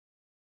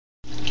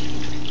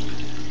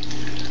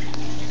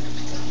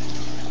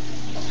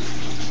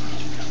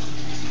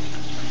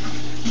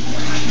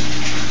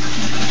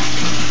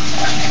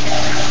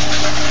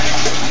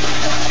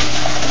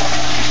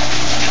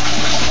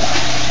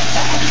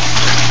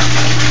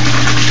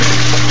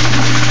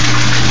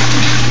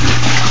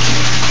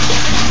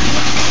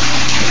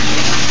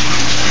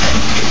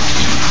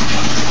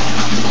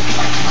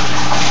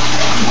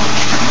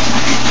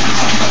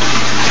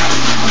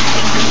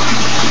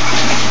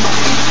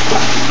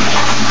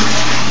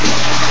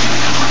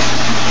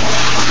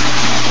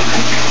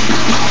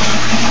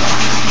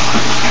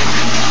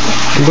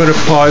I'm going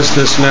to pause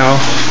this now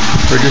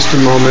for just a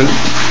moment.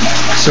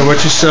 So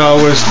what you saw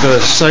was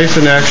the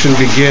siphon action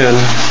begin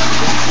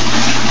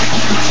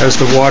as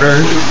the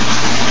water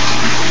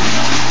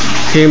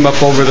came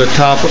up over the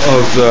top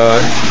of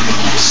the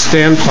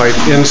standpipe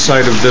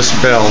inside of this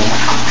bell.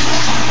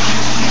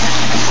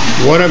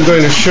 What I'm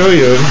going to show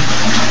you,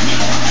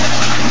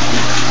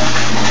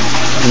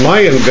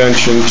 my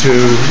invention to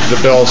the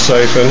bell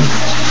siphon,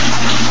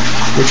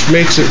 which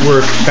makes it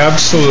work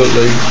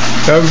absolutely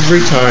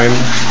every time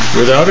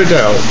without a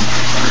doubt,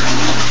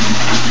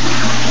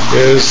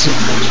 is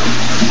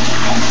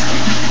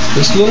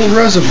this little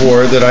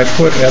reservoir that I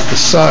put at the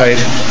side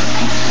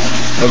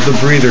of the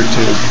breather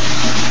tube.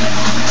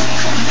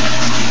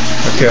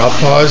 Okay, I'll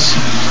pause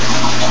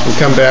and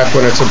come back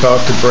when it's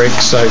about to break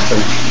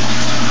siphon.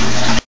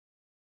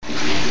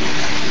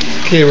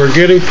 Okay, we're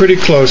getting pretty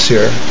close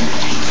here.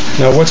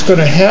 Now what's going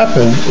to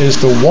happen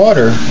is the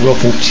water will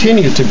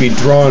continue to be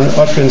drawn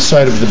up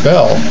inside of the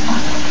bell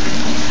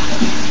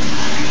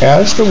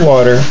as the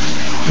water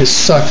is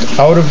sucked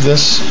out of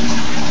this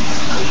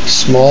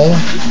small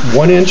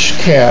 1-inch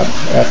cap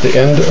at the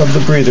end of the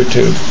breather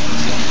tube.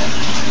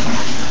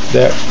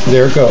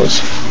 There it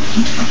goes.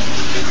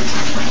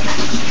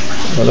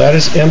 Well, that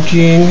is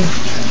emptying,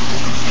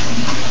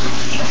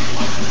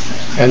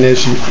 and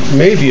as you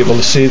may be able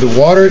to see, the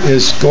water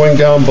is going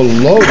down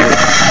below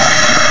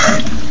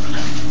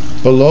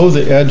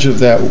the edge of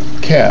that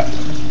cap.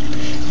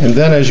 And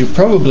then, as you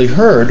probably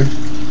heard,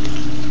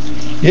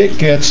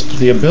 it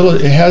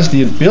has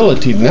the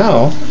ability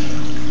now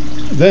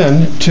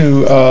then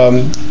to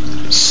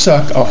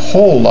suck a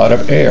whole lot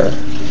of air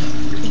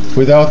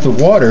without the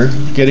water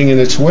getting in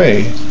its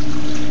way,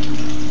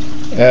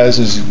 as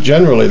is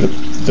generally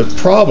the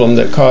problem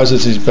that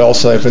causes these bell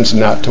siphons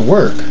not to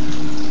work.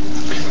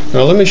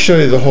 Now let me show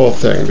you the whole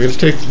thing.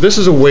 This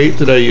is a weight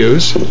that I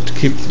use to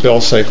keep the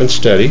bell siphon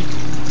steady.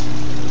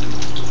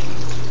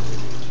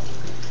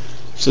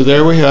 So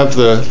there we have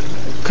the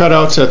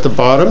cutouts at the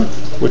bottom,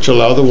 which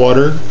allow the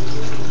water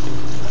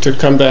to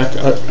come back,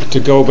 to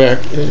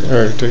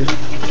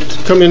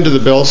come into the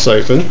bell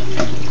siphon.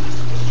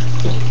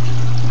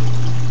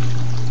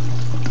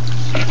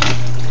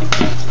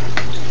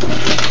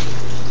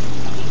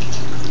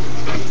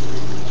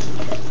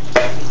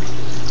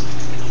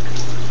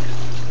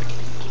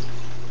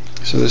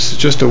 So this is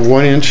just a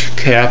 1-inch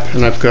cap,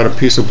 and I've got a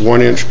piece of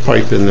 1-inch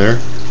pipe in there.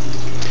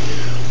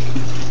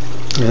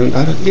 And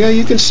yeah,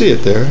 you can see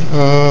it there.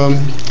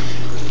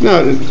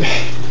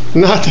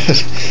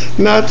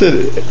 Not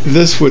that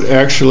this would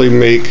actually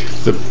make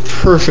the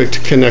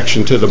perfect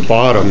connection to the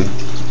bottom,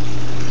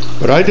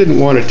 but I didn't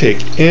want to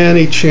take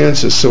any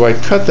chances, so I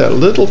cut that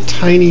little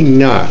tiny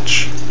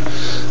notch.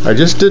 I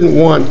just didn't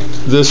want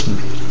this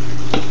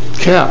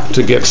cap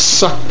to get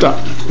sucked up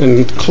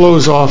and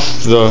close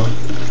off the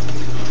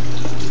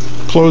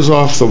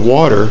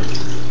water,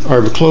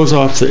 or close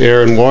off the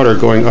air and water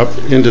going up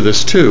into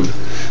this tube.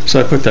 So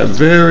I put that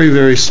very,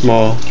 very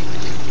small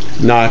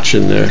notch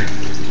in there.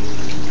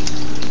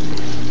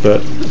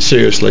 But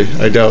seriously,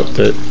 I doubt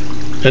that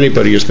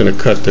anybody is going to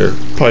cut their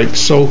pipe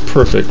so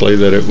perfectly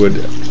that it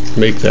would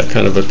make that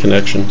kind of a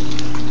connection.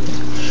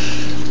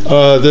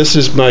 This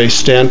is my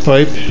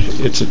standpipe.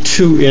 It's a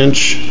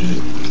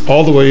 2-inch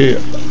all the way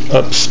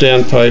up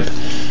standpipe.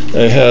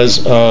 It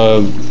has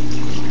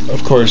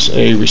of course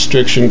a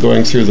restriction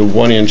going through the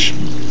 1-inch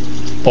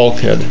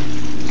bulkhead.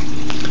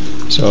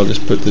 So I'll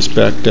just put this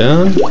back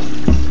down.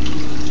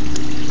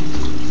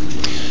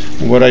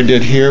 And what I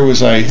did here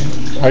was I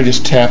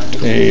just tapped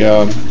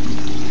a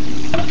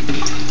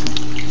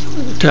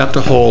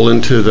hole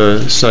into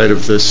the side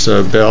of this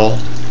bell,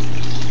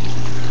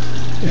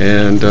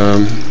 and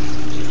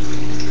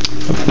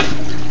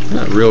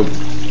not real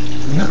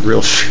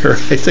sure.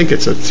 I think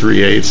it's a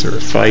 3/8 or a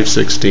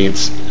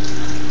 5/16,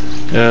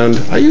 and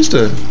I used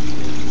a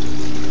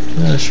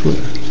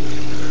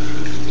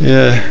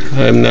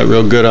I'm not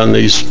real good on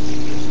these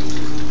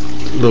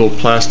little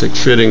plastic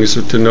fittings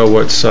to know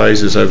what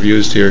sizes I've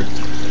used here,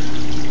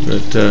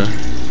 but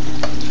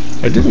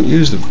I didn't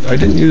use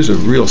a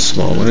real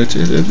small one.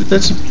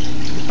 That's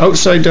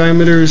outside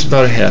diameter is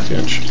about a 1/2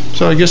 inch,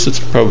 so I guess it's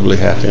probably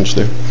 1/2 inch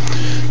there.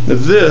 Now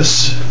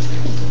this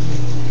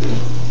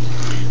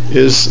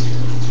is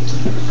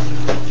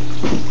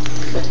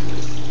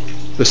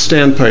the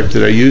standpipe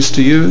that I used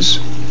to use.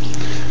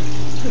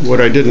 What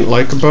I didn't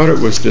like about it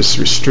was this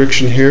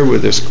restriction here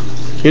with this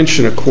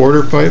 1.25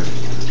 inch pipe,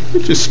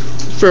 which is a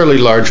fairly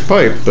large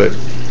pipe, but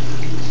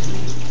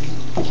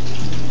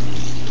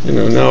you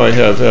know, now I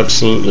have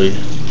absolutely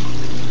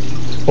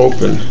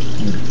open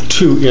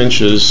 2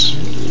 inches.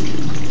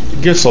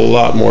 Gets a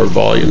lot more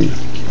volume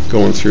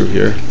going through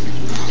here.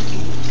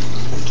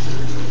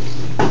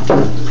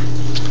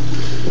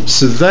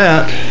 So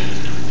that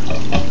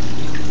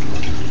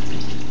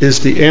is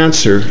the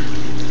answer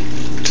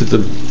to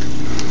the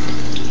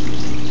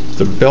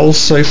bell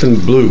siphon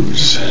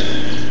blues.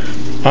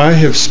 I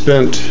have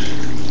spent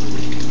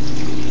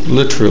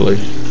literally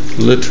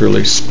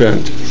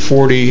spent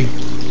 40,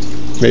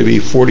 maybe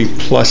 40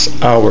 plus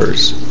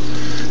hours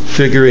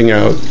figuring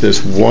out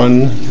this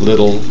one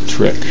little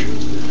trick.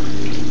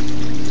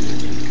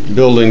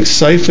 Building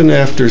siphon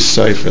after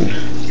siphon.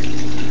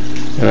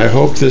 And I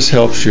hope this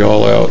helps you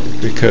all out,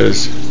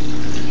 because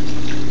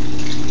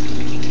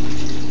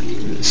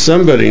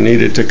somebody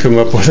needed to come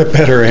up with a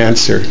better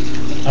answer.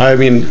 I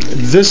mean,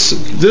 this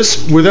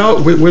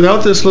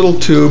without this little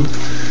tube,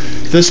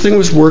 this thing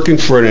was working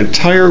for an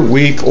entire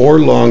week or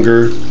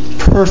longer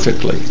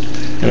perfectly.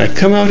 And I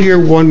come out here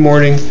one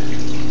morning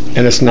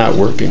and it's not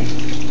working.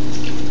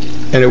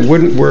 And it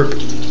wouldn't work.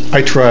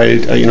 I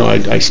tried,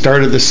 I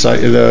started the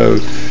site,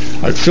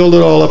 I filled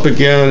it all up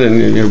again,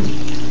 and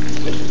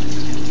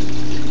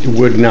it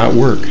would not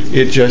work.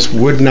 It just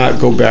would not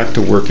go back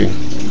to working.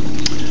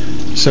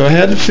 So I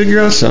had to figure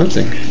out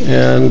something,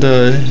 and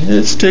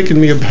it's taken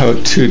me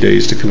about 2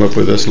 days to come up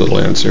with this little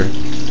answer.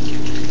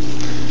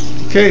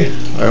 Okay,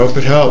 I hope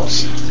it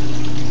helps.